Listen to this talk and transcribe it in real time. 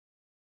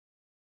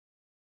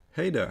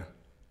Hey there!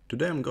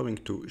 Today I'm going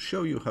to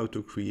show you how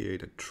to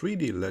create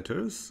 3D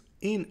letters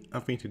in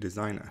Affinity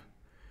Designer.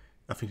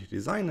 Affinity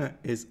Designer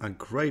is a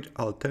great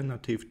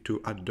alternative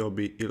to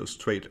Adobe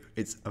Illustrator.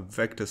 It's a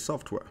vector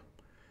software.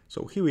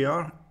 So here we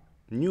are,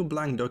 new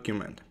blank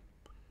document.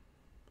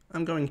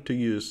 I'm going to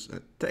use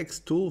a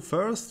text tool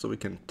first, so we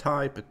can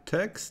type a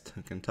text.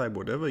 You can type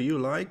whatever you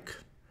like.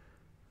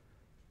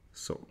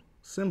 So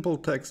simple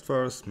text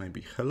first,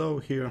 maybe hello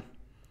here.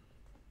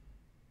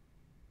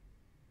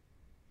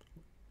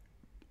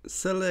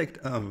 Select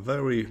a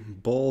very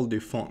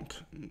bold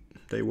font.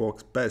 They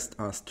work best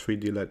as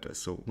 3D letters.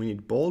 So we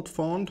need bold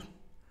font,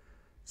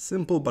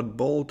 simple but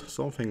bold,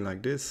 something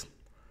like this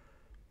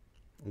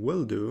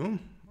will do.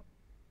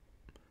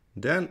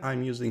 Then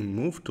I'm using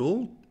Move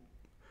tool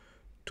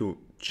to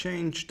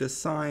change the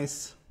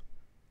size.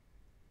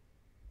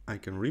 I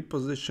can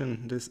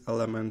reposition this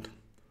element.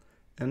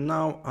 And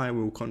now I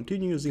will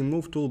continue using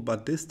Move tool,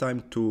 but this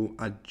time to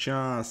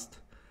adjust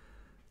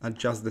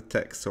the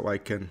text. So I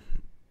can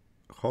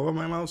hover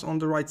my mouse on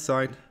the right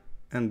side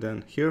and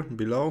then here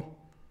below,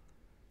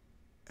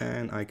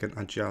 and I can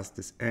adjust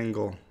this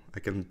angle. I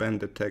can bend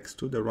the text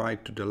to the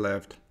right, to the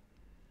left.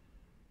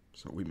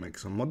 So we make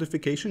some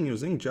modification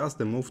using just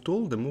the Move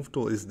tool. The Move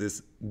tool is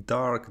this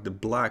dark, the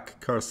black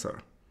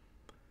cursor.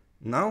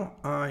 Now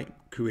I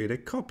create a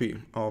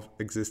copy of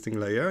existing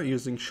layer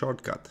using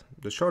shortcut.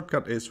 The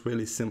shortcut is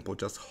really simple.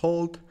 Just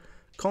hold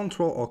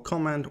Ctrl or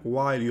Command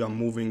while you are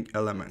moving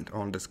element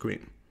on the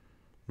screen.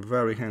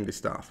 Very handy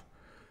stuff.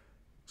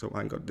 So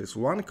I got this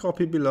one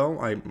copy below.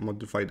 I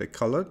modified the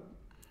color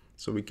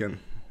so we can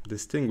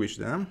distinguish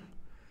them.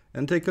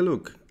 And take a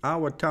look.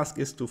 Our task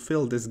is to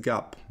fill this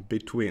gap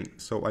between.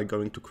 So I'm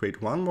going to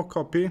create one more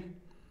copy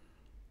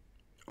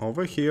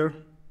over here.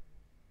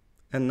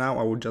 And now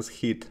I will just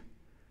hit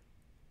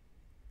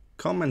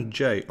Command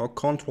J or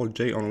Ctrl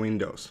J on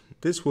Windows.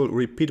 This will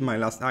repeat my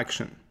last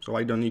action, so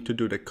I don't need to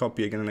do the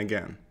copy again and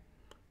again.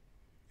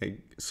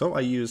 So I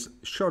use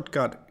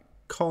shortcut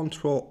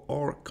Ctrl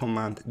or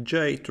Command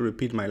J to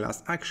repeat my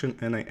last action,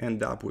 and I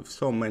end up with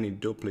so many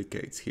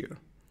duplicates here.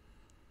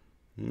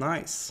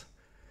 Nice.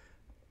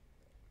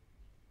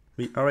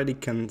 We already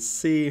can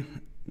see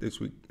this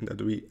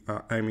that we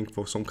are aiming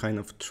for some kind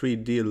of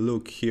 3D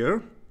look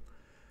here.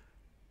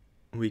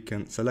 We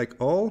can select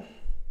all,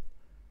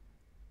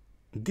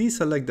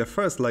 deselect the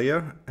first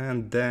layer,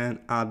 and then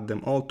add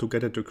them all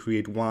together to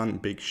create one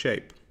big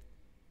shape.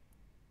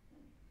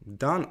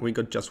 Done. We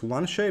got just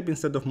one shape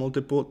instead of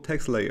multiple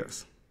text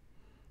layers.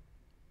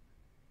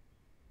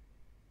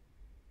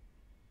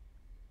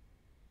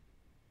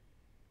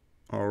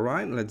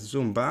 Alright, let's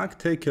zoom back,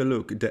 take a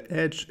look. The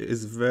edge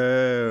is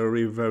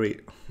very,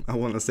 I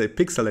want to say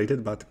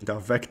pixelated, but they're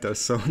vectors,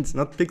 so it's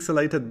not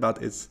pixelated, but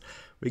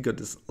we got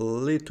this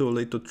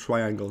little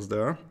triangles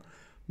there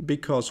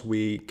because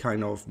we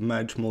kind of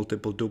merge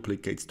multiple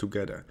duplicates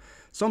together.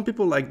 Some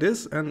people like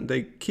this and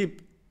they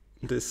keep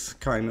this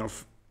kind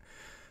of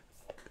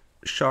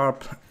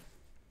sharp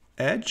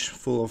edge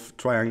full of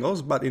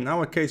triangles, but in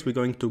our case we're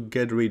going to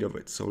get rid of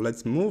it. So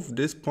let's move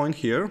this point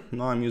here.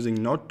 Now I'm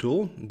using Node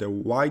tool, the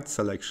white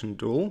selection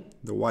tool,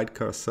 the white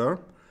cursor,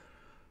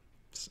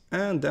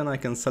 and then I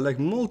can select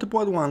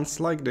multiple at once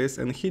like this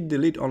and hit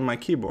delete on my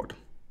keyboard.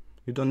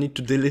 You don't need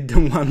to delete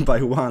them one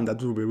by one,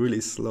 that will be a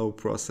really slow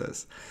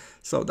process.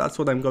 So that's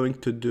what I'm going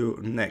to do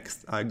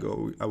next. I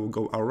will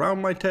go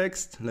around my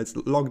text. Let's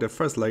lock the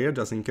first layer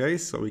just in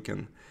case, so we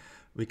can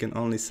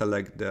only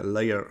select the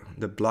layer,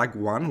 the black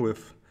one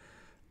with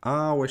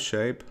our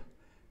shape,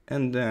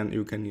 and then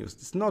you can use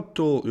this Node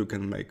tool. You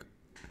can make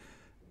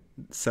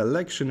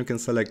selection, you can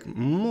select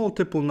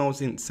multiple nodes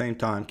in the same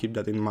time. Keep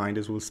that in mind,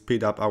 this will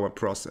speed up our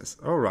process.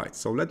 Alright,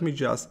 so let me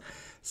just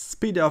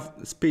speed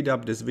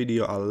up this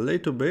video a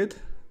little bit.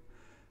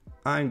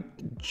 I'm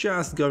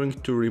just going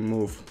to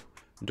remove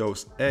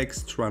those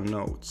extra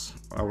nodes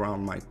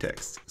around my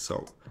text.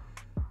 So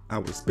I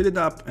will speed it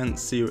up and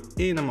see you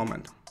in a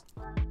moment.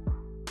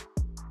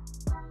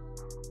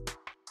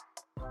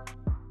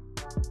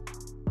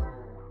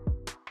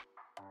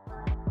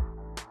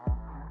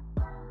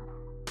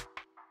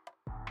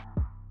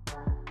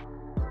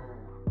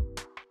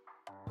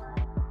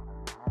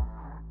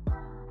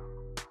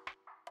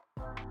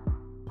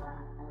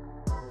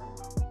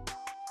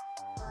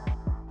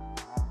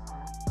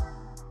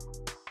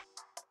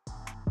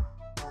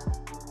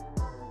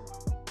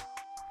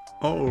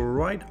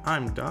 Alright,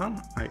 I'm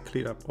done. I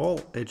cleared up all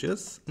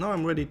edges. Now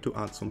I'm ready to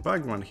add some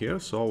background here.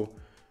 So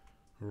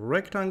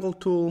rectangle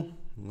tool,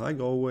 like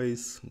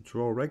always,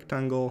 draw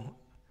rectangle.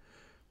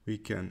 We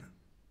can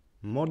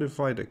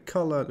modify the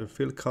color, the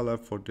fill color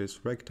for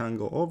this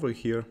rectangle over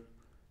here.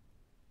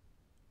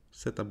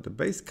 Set up the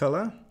base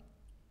color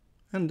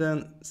and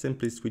then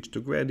simply switch to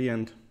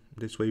gradient.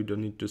 This way you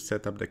don't need to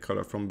set up the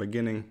color from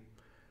beginning.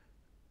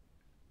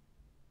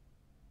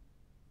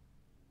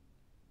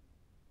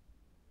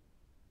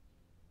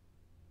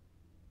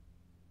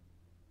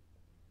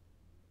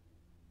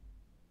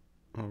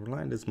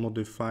 Alright, let's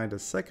modify the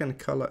second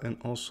color and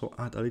also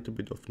add a little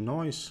bit of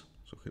noise.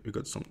 So here we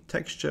got some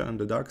texture on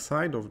the dark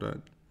side of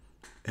the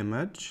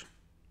image.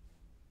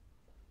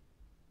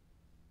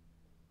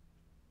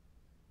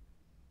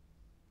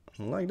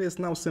 Like this.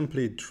 Now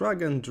simply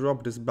drag and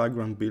drop this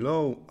background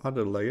below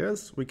other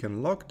layers. We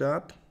can lock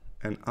that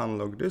and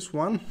unlock this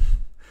one.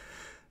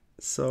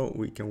 So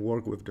we can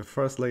work with the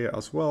first layer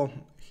as well.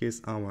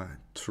 Here's our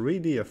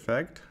 3D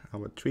effect,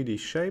 our 3D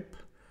shape,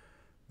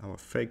 our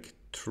fake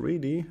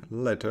 3D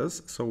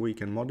letters. So we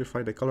can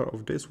modify the color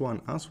of this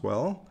one as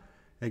well.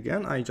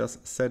 Again, I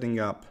just setting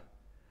up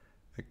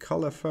a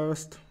color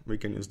first. We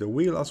can use the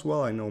wheel as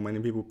well. I know many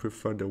people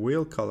prefer the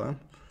wheel color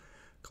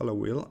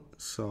wheel.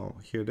 So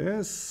here it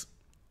is.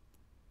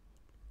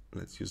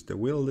 Let's use the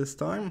wheel this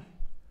time.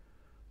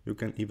 You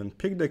can even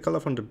pick the color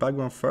from the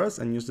background first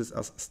and use this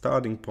as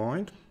starting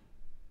point.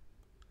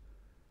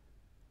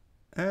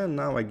 And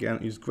now again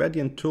use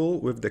gradient tool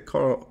with the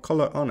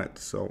color on it.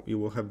 So you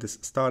will have this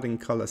starting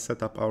color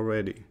set up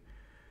already.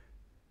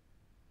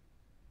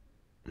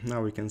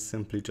 Now we can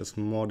simply just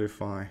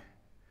modify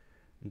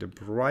the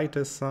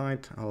brighter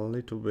side a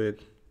little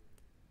bit.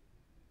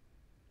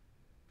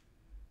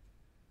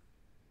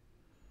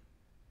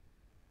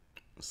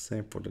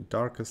 Same for the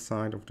darker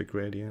side of the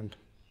gradient.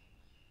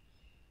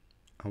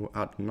 I will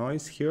add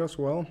noise here as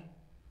well.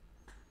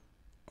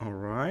 All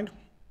right.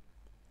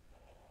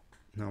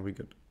 Now we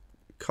got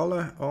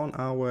color on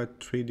our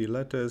 3D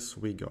letters.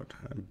 We got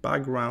a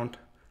background.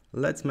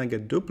 Let's make a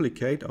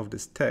duplicate of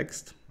this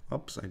text.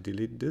 Oops, I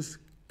delete this.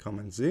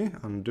 Command Z,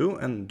 undo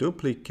and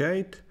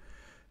duplicate.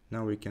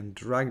 Now we can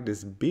drag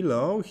this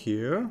below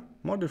here,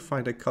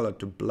 modify the color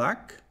to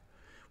black.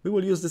 We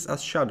will use this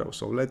as shadow,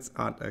 so let's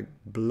add a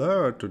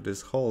blur to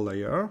this whole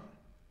layer.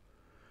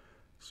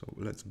 So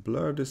let's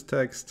blur this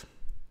text.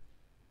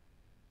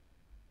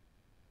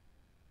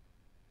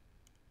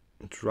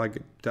 Drag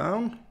it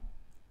down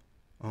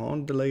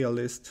on the layer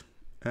list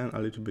and a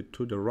little bit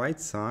to the right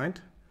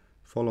side.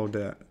 Follow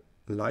the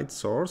light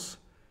source.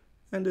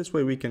 And this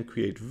way we can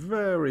create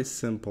very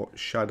simple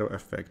shadow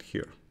effect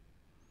here.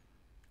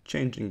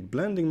 Changing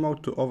blending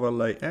mode to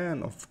overlay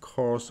and of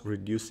course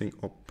reducing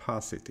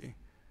opacity.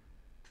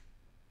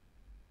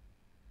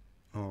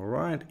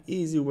 Alright,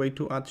 easy way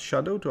to add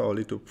shadow to our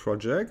little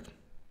project.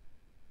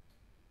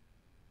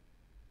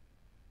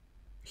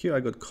 Here I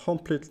got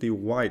completely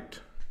white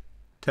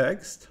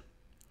text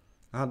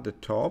at the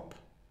top.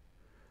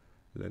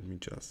 Let me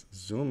just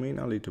zoom in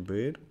a little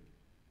bit.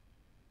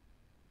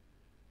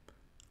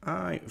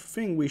 I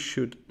think we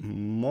should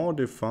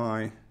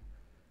modify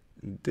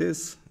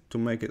this to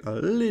make it a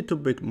little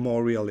bit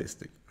more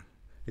realistic.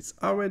 It's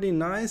already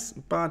nice,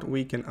 but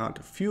we can add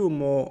a few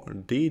more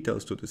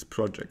details to this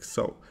project.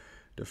 So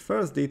the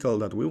first detail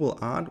that we will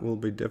add will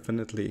be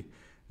definitely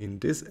in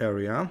this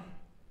area.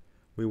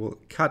 We will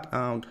cut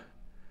out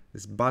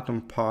this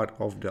bottom part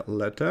of the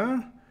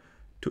letter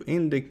to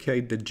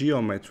indicate the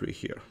geometry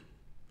here.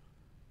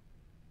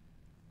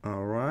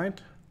 All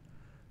right,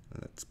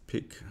 let's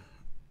pick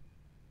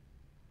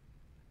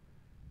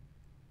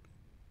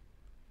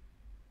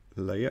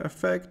layer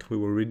effect. We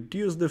will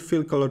reduce the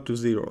fill color to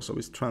 0, so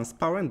it's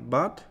transparent,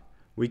 but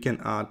we can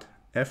add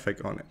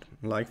effect on it,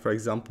 like for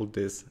example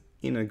this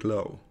inner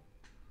glow.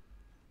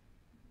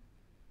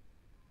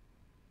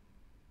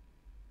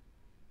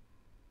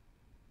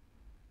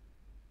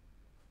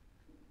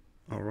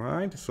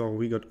 Alright, so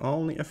we got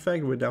only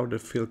effect without the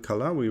fill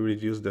color. We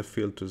reduce the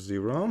fill to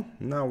 0.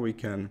 Now we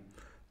can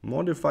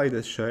modify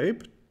the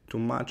shape to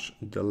match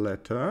the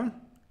letter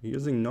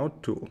using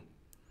node tool.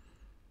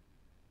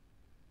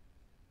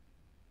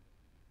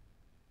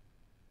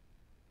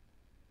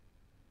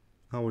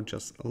 I will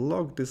just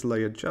lock this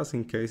layer just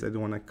in case I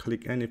don't want to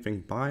click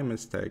anything by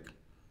mistake.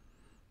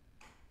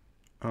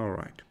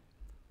 Alright,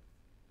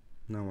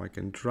 now I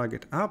can drag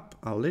it up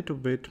a little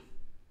bit.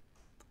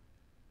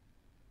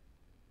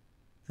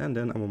 And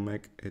then I will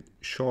make it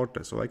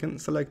shorter, so I can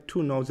select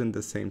two nodes in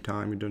the same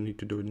time. You don't need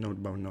to do it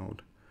node by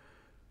node.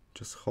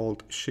 Just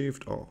hold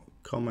Shift or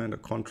Command or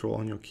Control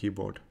on your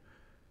keyboard.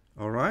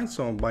 Alright,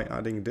 so by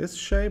adding this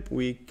shape,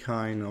 we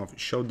kind of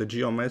show the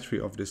geometry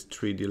of this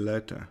 3D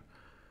letter.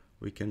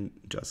 We can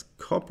just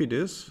copy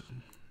this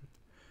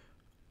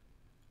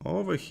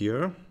over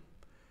here.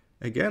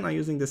 Again, I'm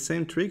using the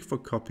same trick for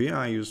copy.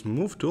 I use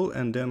Move tool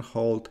and then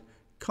hold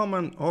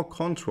Command or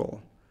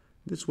Control.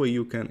 This way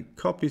you can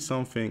copy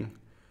something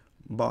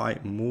by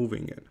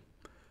moving it.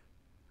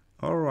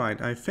 Alright,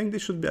 I think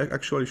this should be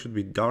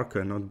actually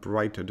darker, not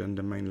brighter than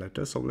the main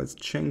letter. So let's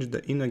change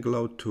the inner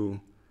glow to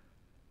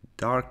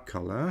dark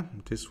color.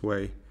 This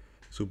way it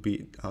should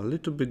be a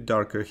little bit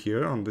darker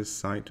here on this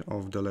side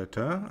of the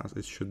letter, as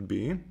it should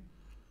be.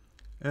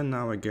 And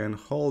now again,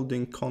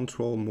 holding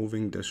Control,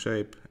 moving the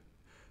shape.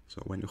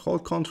 So when you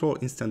hold Control,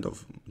 instead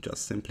of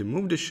just simply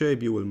move the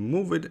shape, you will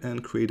move it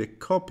and create a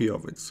copy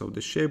of it. So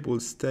the shape will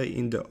stay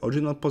in the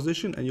original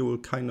position and you will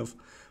kind of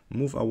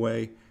move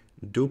away,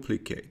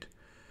 duplicate.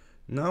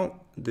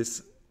 Now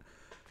this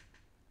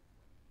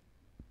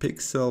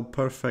pixel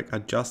perfect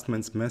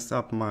adjustments mess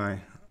up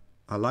my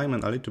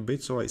alignment a little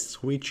bit, so I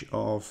switch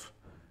off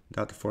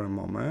that for a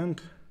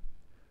moment.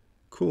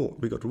 Cool,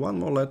 we got one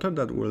more letter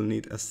that will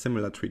need a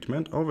similar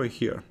treatment over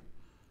here.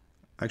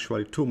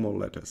 actually two more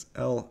letters,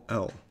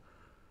 LL.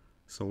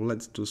 So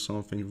let's do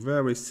something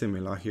very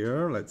similar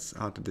here. Let's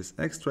add this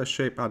extra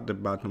shape at the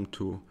bottom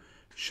to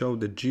show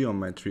the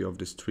geometry of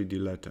this 3D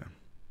letter.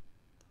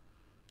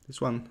 This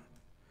one,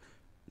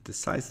 the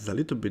size is a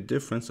little bit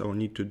different, so I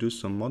need to do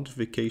some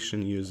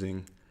modification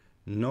using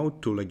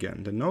Node tool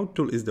again. The Node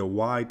tool is the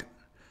white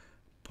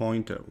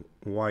pointer,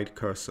 white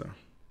cursor.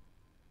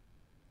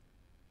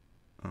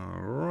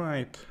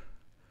 Alright,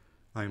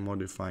 I'm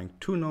modifying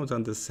two nodes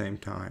at the same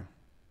time.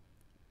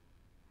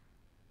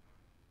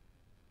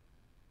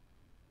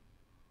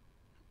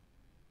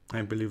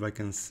 I believe I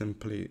can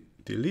simply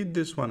delete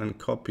this one and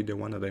copy the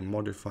one that I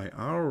modified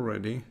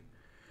already.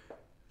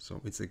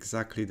 So it's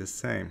exactly the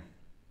same.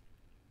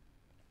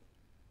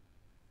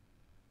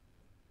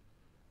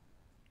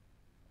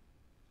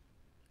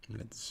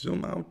 Let's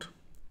zoom out.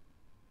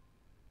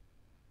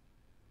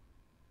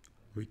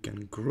 We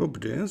can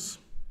group this.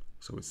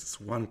 So it's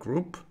one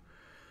group.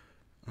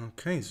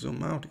 Okay,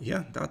 zoom out.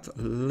 Yeah, that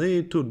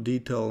little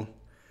detail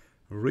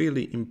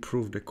really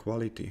improved the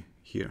quality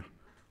here.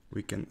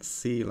 We can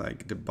see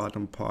like the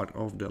bottom part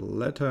of the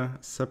letter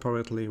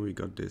separately. We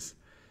got this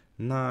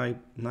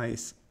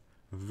nice,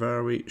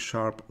 very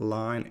sharp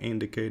line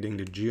indicating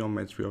the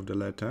geometry of the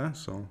letter.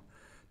 So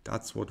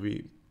that's what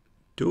we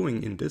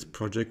doing in this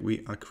project.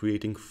 We are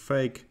creating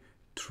fake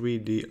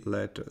 3D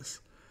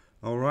letters.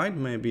 All right,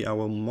 maybe I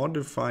will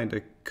modify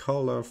the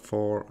color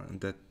for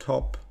the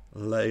top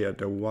layer,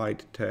 the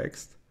white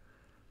text.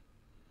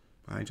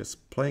 I'm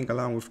just playing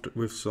along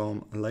with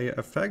some layer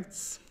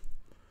effects.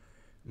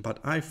 But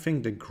I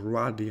think the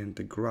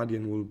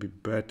gradient will be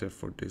better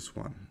for this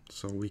one.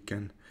 So we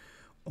can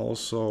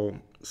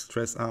also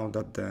stress out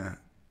that the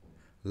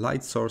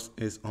light source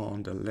is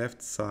on the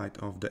left side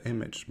of the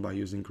image by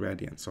using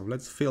gradient. So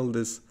let's fill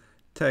this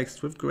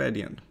text with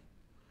gradient.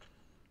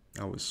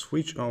 I will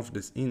switch off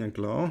this inner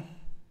glow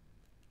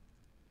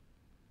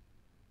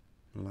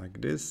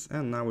like this,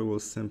 and now we will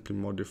simply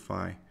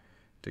modify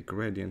the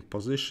gradient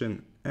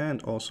position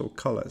and also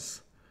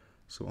colors.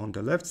 So on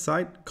the left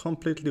side,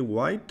 completely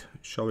white,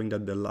 showing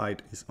that the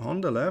light is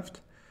on the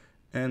left,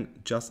 and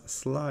just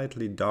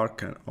slightly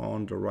darker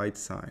on the right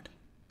side.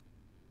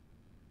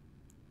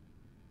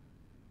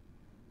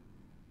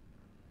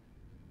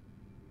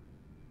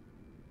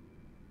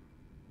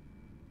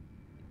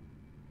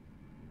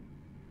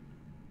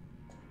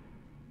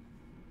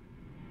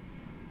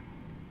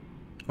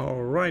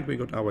 Alright, we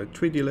got our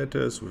 3D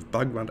letters with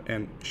background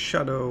and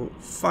shadow.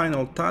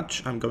 Final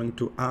touch, I'm going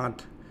to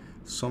add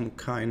some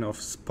kind of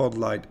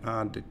spotlight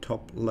at the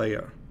top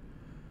layer.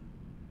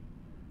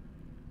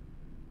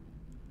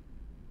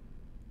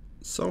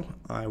 So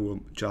I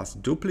will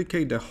just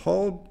duplicate the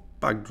whole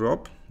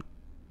backdrop,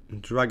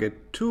 drag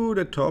it to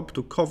the top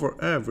to cover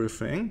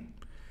everything,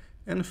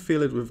 and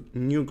fill it with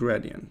new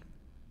gradient.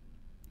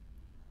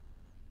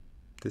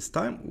 This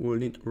time we'll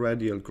need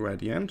radial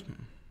gradient.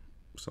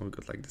 So we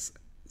got like this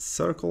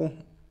circle,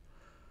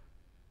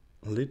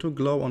 a little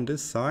glow on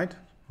this side.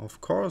 Of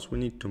course, we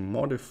need to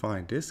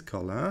modify this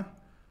color.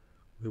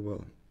 We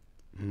will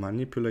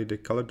manipulate the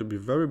color to be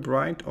very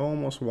bright,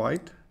 almost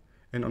white,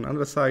 and on the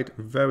other side,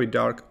 very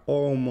dark,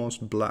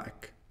 almost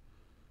black.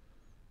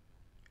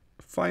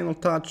 Final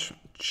touch,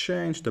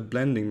 change the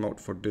blending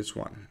mode for this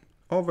one.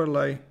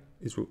 Overlay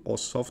or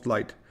soft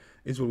light,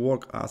 it will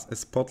work as a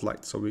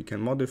spotlight, so we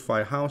can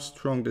modify how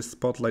strong this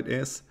spotlight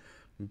is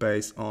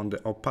based on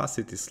the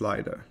opacity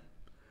slider.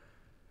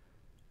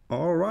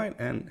 Alright,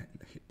 and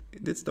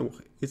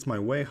it's my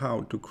way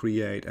how to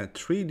create a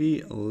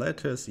 3D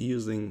letters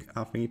using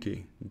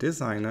Affinity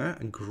Designer,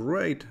 a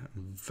great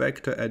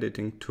vector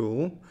editing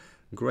tool,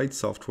 great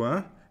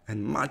software,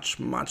 and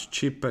much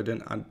cheaper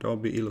than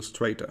Adobe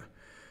Illustrator.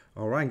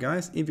 Alright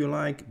guys, if you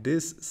like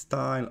this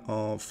style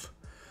of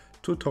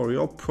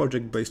tutorial,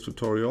 project-based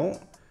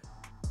tutorial,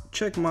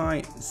 check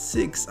my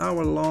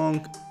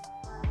 6-hour-long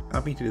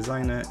Affinity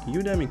Designer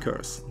Udemy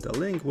course. The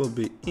link will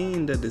be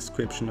in the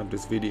description of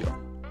this video.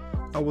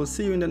 I will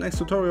see you in the next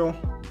tutorial.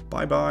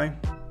 Bye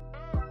bye.